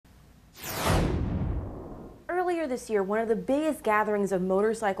this year, one of the biggest gatherings of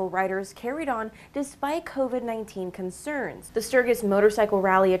motorcycle riders carried on despite COVID-19 concerns. The Sturgis Motorcycle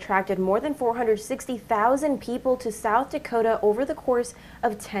Rally attracted more than 460,000 people to South Dakota over the course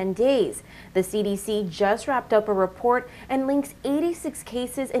of 10 days. The CDC just wrapped up a report and links 86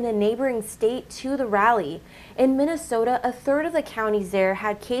 cases in a neighboring state to the rally. In Minnesota, a third of the counties there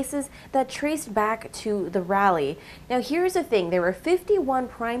had cases that traced back to the rally. Now here's the thing, there were 51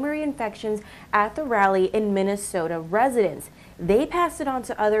 primary infections at the rally in Minnesota residents. They passed it on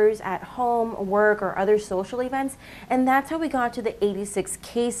to others at home, work, or other social events, and that's how we got to the 86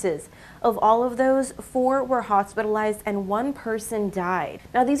 cases. Of all of those, 4 were hospitalized and 1 person died.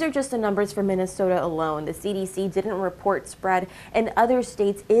 Now these are just the numbers for Minnesota alone. The CDC didn't report spread in other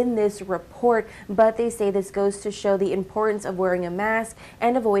states in this report, but they say this goes to show the importance of wearing a mask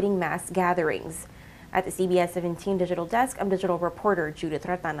and avoiding mass gatherings. At the CBS 17 Digital Desk, I'm digital reporter Judith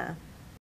Ratana.